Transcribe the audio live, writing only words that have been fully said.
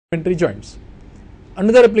supplementary joints.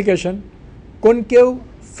 Another application, concave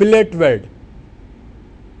fillet weld.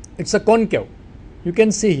 It's a concave. You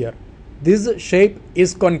can see here, this shape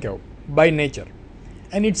is concave by nature,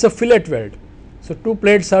 and it's a fillet weld. So two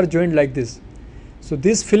plates are joined like this. So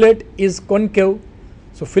this fillet is concave.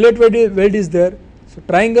 So fillet weld is there. So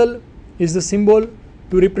triangle is the symbol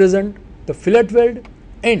to represent the fillet weld,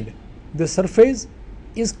 and the surface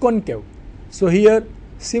is concave. So here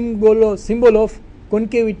symbol of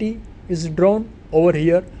concavity is drawn over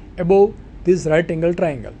here above this right angle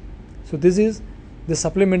triangle. So this is the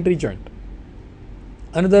supplementary joint.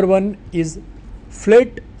 Another one is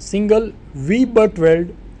flat single V-butt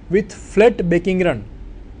weld with flat backing run.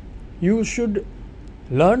 You should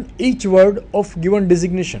learn each word of given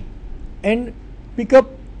designation and pick up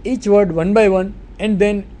each word one by one, and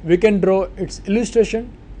then we can draw its illustration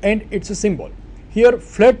and its a symbol. Here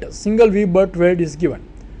flat single V-butt weld is given.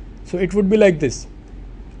 So it would be like this.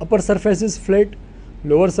 Upper surface is flat,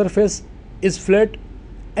 lower surface is flat,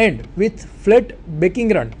 and with flat backing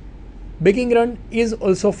run. Backing run is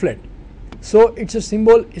also flat. So its a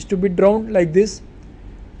symbol is to be drawn like this.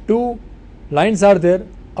 Two lines are there,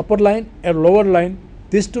 upper line and lower line.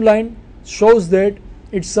 These two lines shows that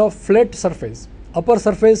it's a flat surface. Upper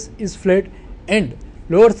surface is flat and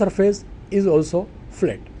lower surface is also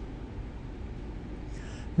flat.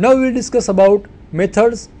 Now we will discuss about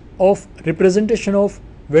methods of representation of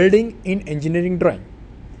welding in engineering drawing.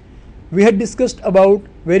 We had discussed about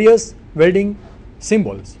various welding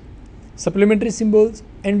symbols, supplementary symbols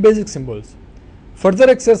and basic symbols. Further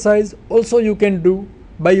exercise also you can do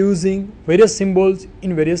by using various symbols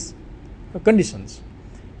in various conditions.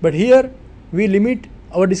 But here we limit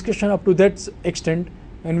our discussion up to that extent,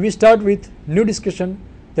 and we start with new discussion,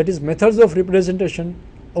 that is methods of representation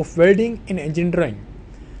of welding in engineering drawing.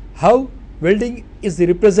 How welding is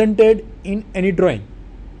represented in any drawing.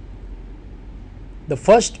 The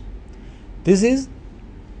first, this is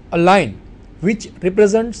a line which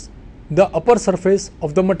represents the upper surface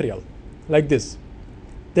of the material like this.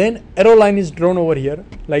 Then arrow line is drawn over here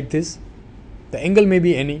like this. The angle may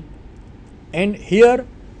be any, and here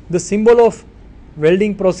the symbol of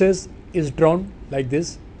welding process is drawn like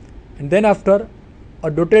this, and then after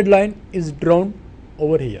a dotted line is drawn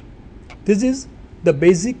over here. This is the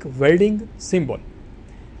basic welding symbol,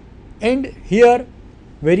 and here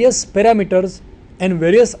various parameters and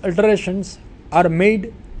various alterations are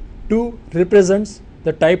made to represent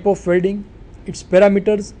the type of welding, its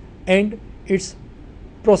parameters and its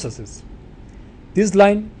processes. This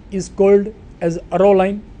line is called as arrow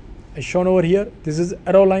line, as shown over here. This is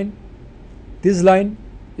arrow line. This line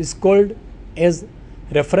is called as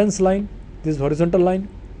reference line, this horizontal line.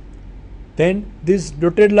 Then this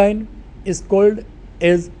dotted line is called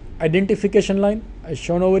as identification line, as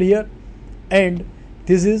shown over here, and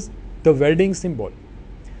this is the welding symbol.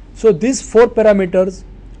 So these four parameters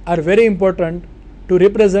are very important to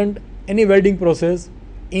represent any welding process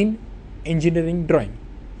in engineering drawing.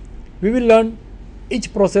 We will learn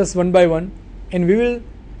each process one by one, and we will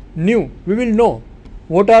know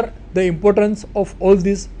what are the importance of all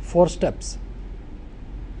these four steps.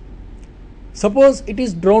 Suppose it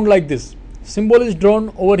is drawn like this. Symbol is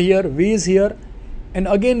drawn over here, V is here, and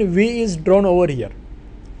again V is drawn over here.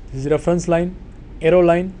 This is reference line, arrow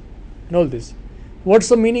line, and all this. What's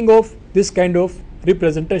the meaning of this kind of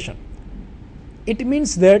representation? It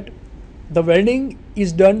means that the welding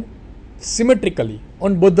is done symmetrically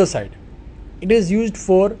on both the side. It is used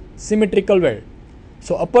for symmetrical weld.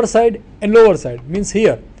 So upper side and lower side means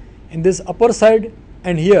here in this upper side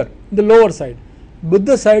and here in the lower side, both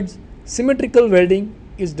the sides symmetrical welding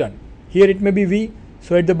is done. Here it may be V,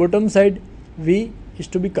 so at the bottom side V is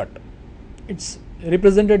to be cut. It's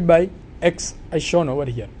represented by X as shown over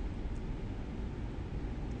here.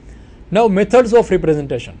 Now methods of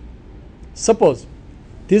representation. Suppose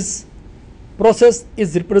this process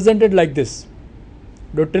is represented like this.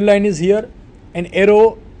 Dotted line is here and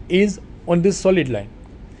arrow is on this solid line,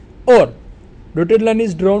 or dotted line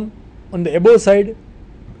is drawn on the above side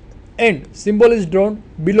and symbol is drawn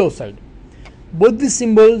below side. Both these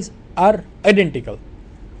symbols are identical,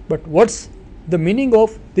 but what's the meaning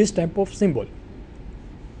of this type of symbol?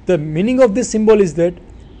 The meaning of this symbol is that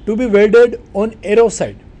to be welded on arrow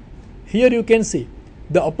side. Here you can see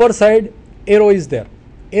the upper side arrow is there,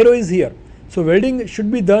 arrow is here. So welding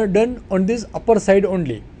should be done on this upper side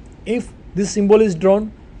only if this symbol is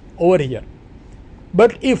drawn over here.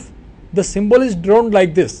 But if the symbol is drawn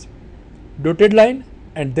like this, dotted line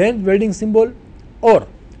and then welding symbol, or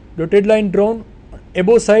dotted line drawn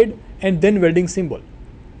above side and then welding symbol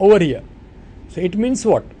over here. So it means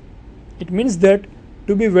what? It means that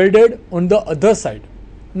to be welded on the other side.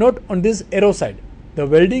 not on this arrow side. The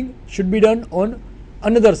welding should be done on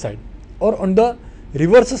another side or on the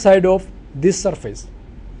reverse side of this surface.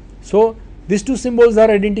 So these two symbols are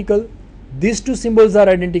identical, these two symbols are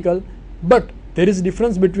identical, but there is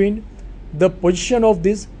difference between the position of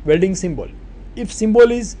this welding symbol. If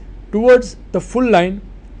symbol is towards the full line,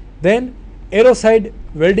 then arrow side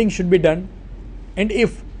welding should be done, and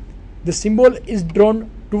if the symbol is drawn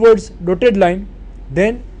towards dotted line,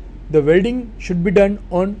 then the welding should be done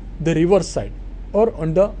on the reverse side or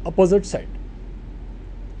on the opposite side.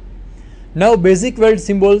 Now basic weld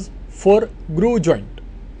symbols for groove joint.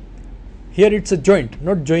 Here it's a joint,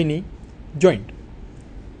 not joiny, joint.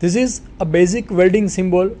 This is a basic welding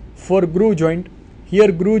symbol for groove joint.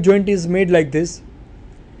 Here groove joint is made like this.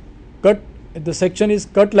 Cut, the section is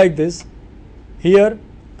cut like this. Here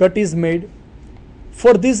cut is made.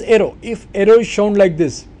 For this arrow, if arrow is shown like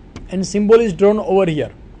this and symbol is drawn over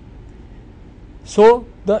here, so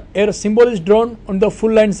the arrow symbol is drawn on the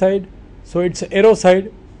full line side, so it's arrow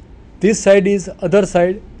side. This side is other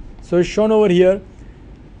side, so it's shown over here.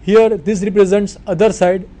 Here this represents other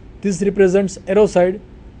side, this represents arrow side,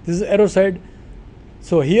 this is arrow side.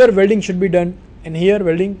 So here welding should be done and here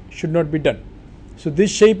welding should not be done. So this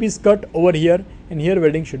shape is cut over here and here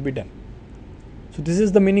welding should be done. So this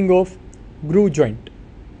is the meaning of groove joint.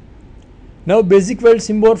 Now basic weld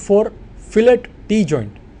symbol for fillet T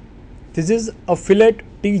joint. This is a fillet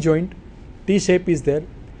T joint, T shape is there.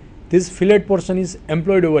 This fillet portion is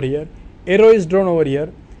employed over here, arrow is drawn over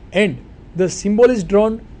here, and the symbol is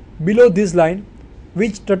drawn below this line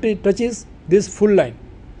which touches this full line.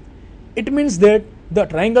 It means that the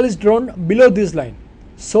triangle is drawn below this line,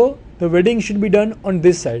 so the welding should be done on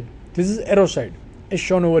this side. This is arrow side as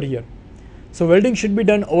shown over here. So welding should be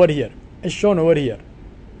done over here as shown over here.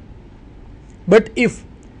 But if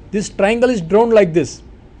this triangle is drawn like this,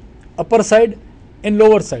 upper side and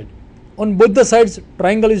lower side, on both the sides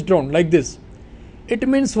triangle is drawn like this, it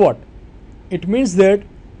means what? It means that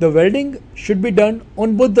the welding should be done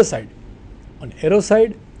on both the side, on arrow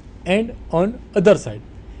side and on other side.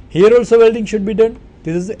 Here also welding should be done.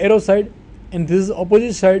 This is the arrow side and this is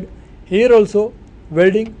opposite side. Here also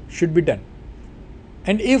welding should be done.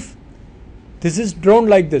 And if this is drawn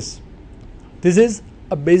like this, this is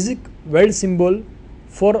a basic weld symbol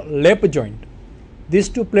for lap joint. These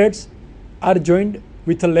two plates are joined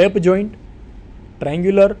with a lap joint.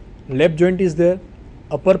 Triangular lap joint is there,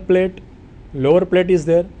 upper plate, lower plate is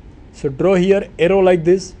there. So draw here arrow like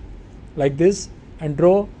this, and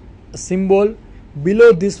draw a symbol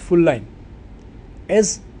below this full line.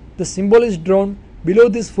 As the symbol is drawn below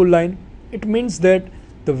this full line, it means that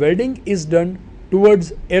the welding is done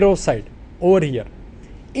towards arrow side over here.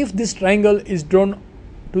 If this triangle is drawn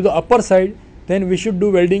to the upper side, then we should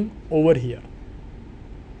do welding over here.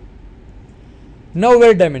 Now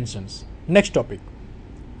weld dimensions. Next topic,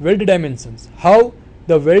 weld dimensions. How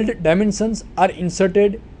the weld dimensions are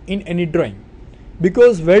inserted in any drawing.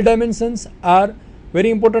 Because weld dimensions are very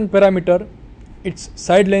important parameter, its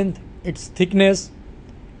side length, its thickness,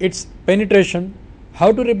 its penetration.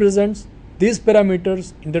 How to represent these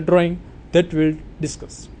parameters in the drawing, that we'll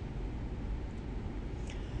discuss.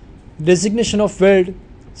 Designation of weld.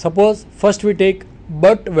 Suppose first we take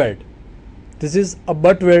butt weld. This is a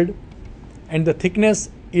butt weld and the thickness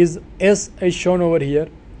is S as shown over here.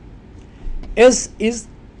 S is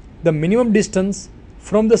the minimum distance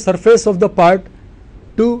from the surface of the part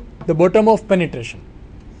to the bottom of penetration.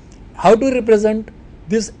 How to represent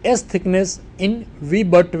this S thickness in V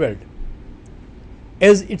butt weld?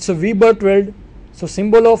 As it's a V butt weld, so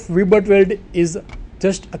symbol of V butt weld is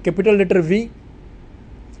just a capital letter V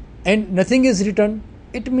and nothing is written.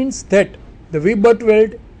 It means that the V butt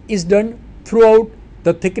weld is done throughout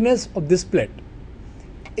the thickness of this plate.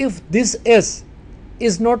 If this S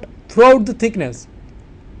is not throughout the thickness,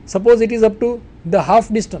 suppose it is up to the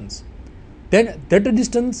half distance, then that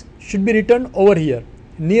distance should be written over here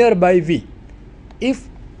nearby V. If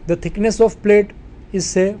the thickness of plate is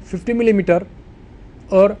say 50 millimeter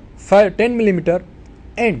or 10 millimeter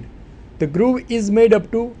and the groove is made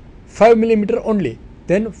up to 5 millimeter only,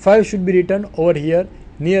 then 5 should be written over here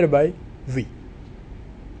nearby V.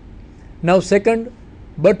 Now second,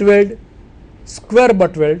 butt weld, square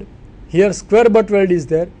butt weld. Here square butt weld is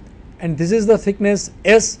there and this is the thickness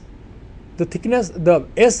S. The thickness, the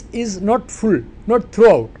S is not full, not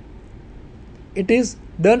throughout. It is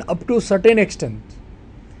done up to certain extent.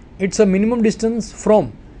 It's a minimum distance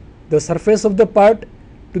from the surface of the part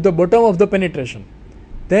to the bottom of the penetration.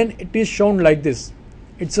 Then it is shown like this.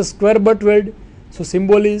 It's a square butt weld, so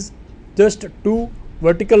symbol is just two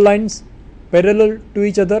vertical lines parallel to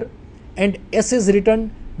each other and S is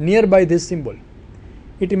written nearby this symbol.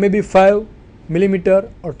 It may be 5 millimeter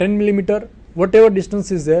or 10 millimeter, whatever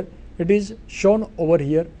distance is there, it is shown over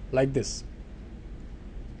here like this.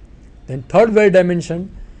 Then third weld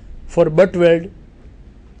dimension for butt weld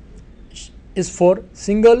is for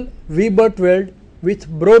single V butt weld with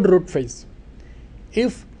broad root face.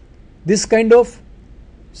 If this kind of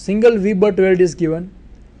single V butt weld is given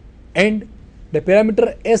and the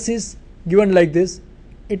parameter S is given like this,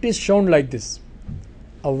 it is shown like this.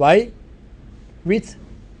 A Y with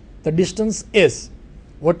the distance S,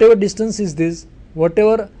 whatever distance is this,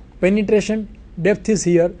 whatever penetration depth is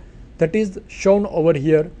here, that is shown over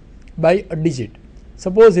here by a digit.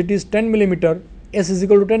 Suppose it is 10 millimeter, S is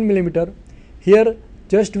equal to 10 millimeter. Here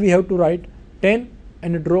just we have to write 10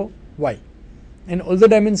 and draw Y, and all the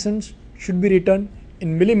dimensions should be written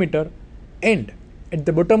in millimeter, and at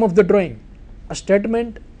the bottom of the drawing a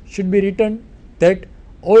statement should be written that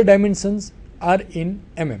all dimensions are in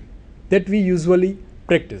mm, that we usually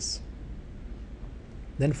practice.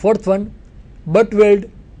 Then fourth one, butt weld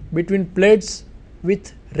between plates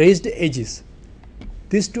with raised edges.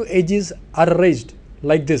 These two edges are raised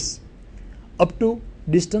like this up to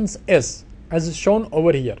distance S as shown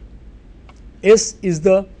over here. S is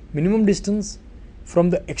the minimum distance from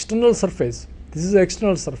the external surface, this is the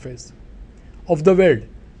external surface of the weld,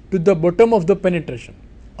 to the bottom of the penetration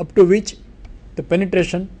up to which the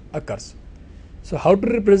penetration occurs. So how to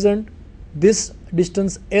represent this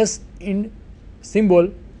distance S in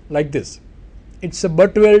symbol like this? It's a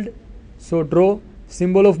butt weld, so draw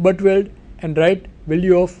symbol of butt weld and write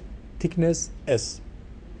value of thickness S.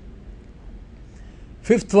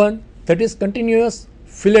 Fifth one, that is continuous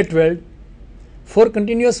fillet weld. For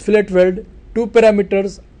continuous fillet weld, two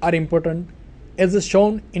parameters are important as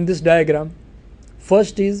shown in this diagram.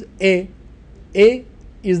 First is A. A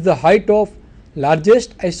is the height of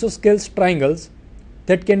largest isosceles triangles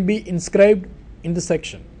that can be inscribed in the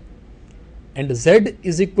section, and Z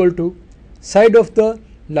is equal to side of the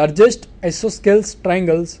largest isosceles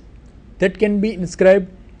triangles that can be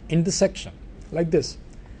inscribed in the section like this.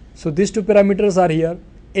 So these two parameters are here,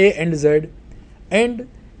 A and Z, and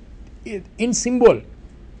in symbol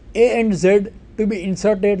A and Z to be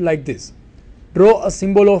inserted like this. Draw a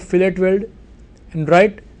symbol of fillet weld and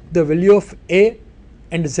write the value of A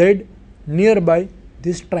and Z nearby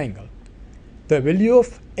this triangle. The value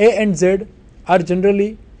of A and Z are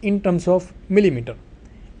generally in terms of millimeter.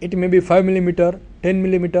 It may be 5 millimeter, 10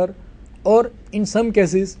 millimeter, or in some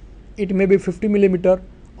cases it may be 50 millimeter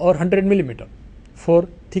or 100 millimeter for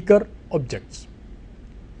thicker objects.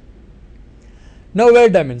 Now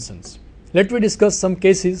weld dimensions. Let me discuss some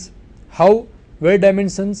cases how weld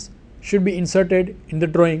dimensions should be inserted in the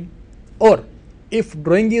drawing, or if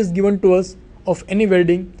drawing is given to us of any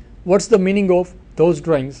welding, what's the meaning of those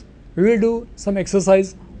drawings. We will do some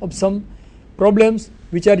exercise of some problems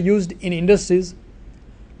which are used in industries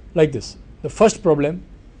like this. The first problem,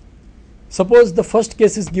 suppose the first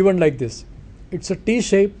case is given like this. It's a T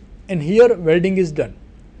shape and here welding is done.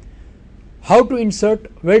 How to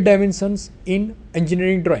insert weld dimensions in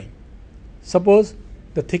engineering drawing? Suppose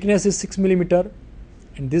the thickness is 6 millimeter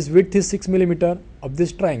and this width is 6 millimeter of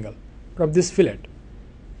this triangle or of this fillet.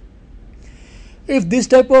 If this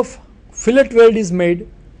type of fillet weld is made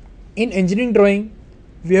in engineering drawing,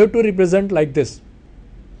 we have to represent like this.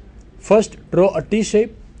 First draw a T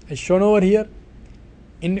shape as shown over here.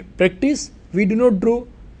 In practice we do not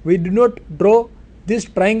draw this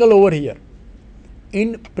triangle over here.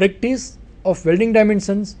 In practice of welding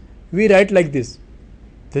dimensions we write like this.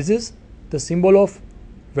 This is the symbol of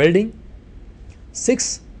welding.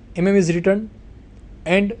 6 mm is written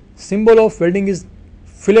and symbol of welding is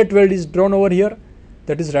fillet weld is drawn over here,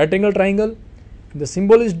 that is right angle triangle. The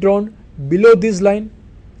symbol is drawn below this line.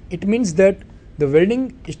 It means that the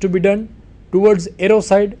welding is to be done towards arrow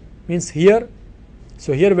side, means here.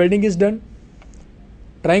 So here welding is done,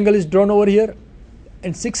 triangle is drawn over here,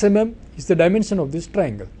 and 6 mm is the dimension of this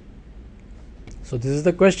triangle. So this is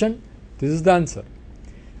the question, this is the answer.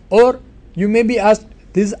 Or you may be asked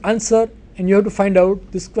this answer and you have to find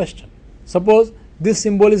out this question. Suppose this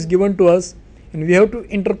symbol is given to us and we have to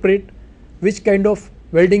interpret which kind of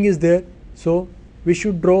welding is there. So we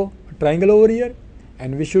should draw a triangle over here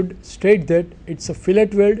and we should state that it's a fillet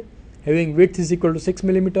weld having width is equal to 6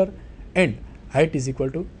 millimeter and height is equal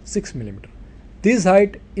to 6 millimeter. This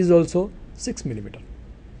height is also 6 millimeter.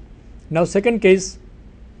 Now second case,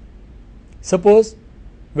 suppose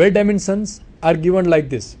weld dimensions are given like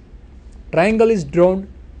this. Triangle is drawn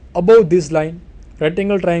above this line, right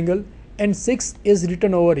angle triangle, and 6 is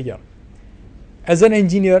written over here. As an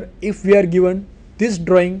engineer, if we are given this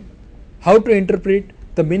drawing, how to interpret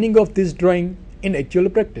the meaning of this drawing in actual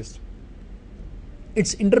practice?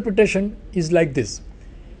 its interpretation is like this.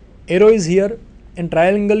 Arrow is here and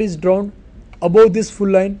triangle is drawn above this full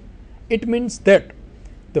line. It means that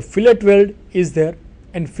the fillet weld is there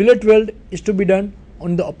and fillet weld is to be done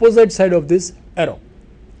on the opposite side of this arrow.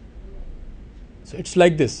 So it's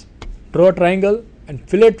like this. Draw a triangle and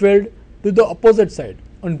fillet weld to the opposite side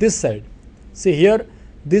on this side. See here,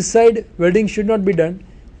 this side welding should not be done,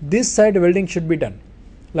 this side welding should be done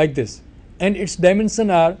like this, and its dimension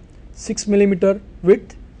are 6 mm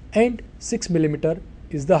width and 6 mm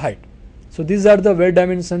is the height. So these are the weld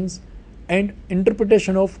dimensions and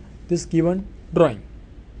interpretation of this given drawing.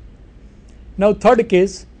 Now third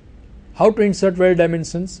case, how to insert weld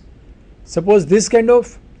dimensions. Suppose this kind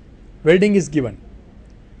of welding is given,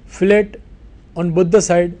 fillet on both the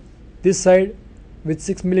side, this side with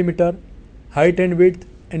 6 mm height and width,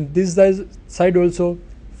 and this side also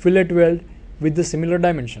fillet weld with the similar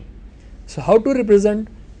dimension. So how to represent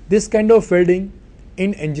this kind of welding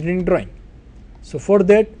in engineering drawing? So for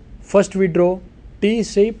that, first we draw T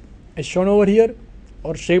shape as shown over here,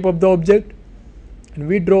 or shape of the object, and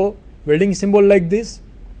we draw welding symbol like this.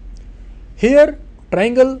 Here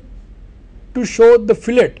triangle to show the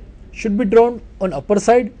fillet should be drawn on upper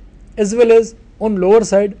side as well as on lower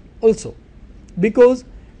side also, because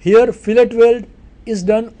here fillet weld is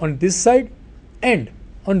done on this side and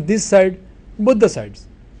on this side, both the sides.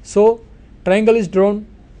 So triangle is drawn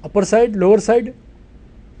upper side, lower side,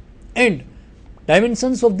 and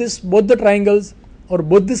dimensions of this both the triangles or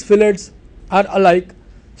both these fillets are alike.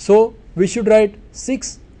 So we should write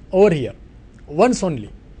 6 over here once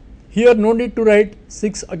only. Here no need to write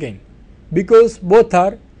 6 again because both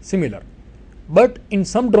are similar. But in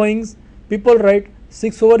some drawings people write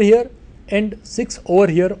 6 over here and 6 over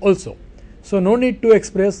here also. So no need to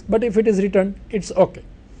express, but if it is written, it's okay.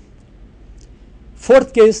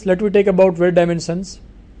 Fourth case, let me take about weld dimensions.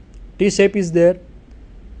 T shape is there,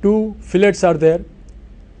 2 fillets are there,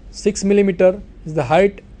 6 mm is the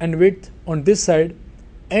height and width on this side,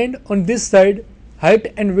 and on this side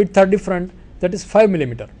height and width are different, that is 5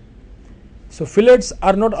 mm. So fillets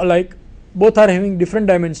are not alike, both are having different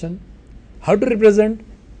dimension. How to represent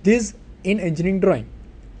these in engineering drawing?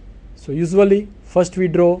 So usually first we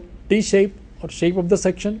draw T shape or shape of the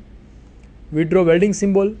section, we draw welding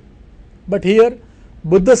symbol, but here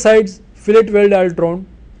both the sides fillet weld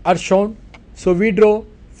are shown, so we draw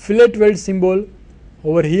fillet weld symbol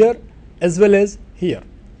over here as well as here.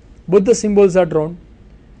 Both the symbols are drawn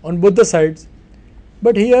on both the sides,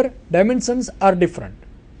 but here dimensions are different.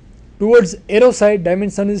 Towards arrow side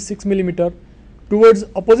dimension is 6 mm, towards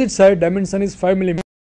opposite side dimension is 5 mm.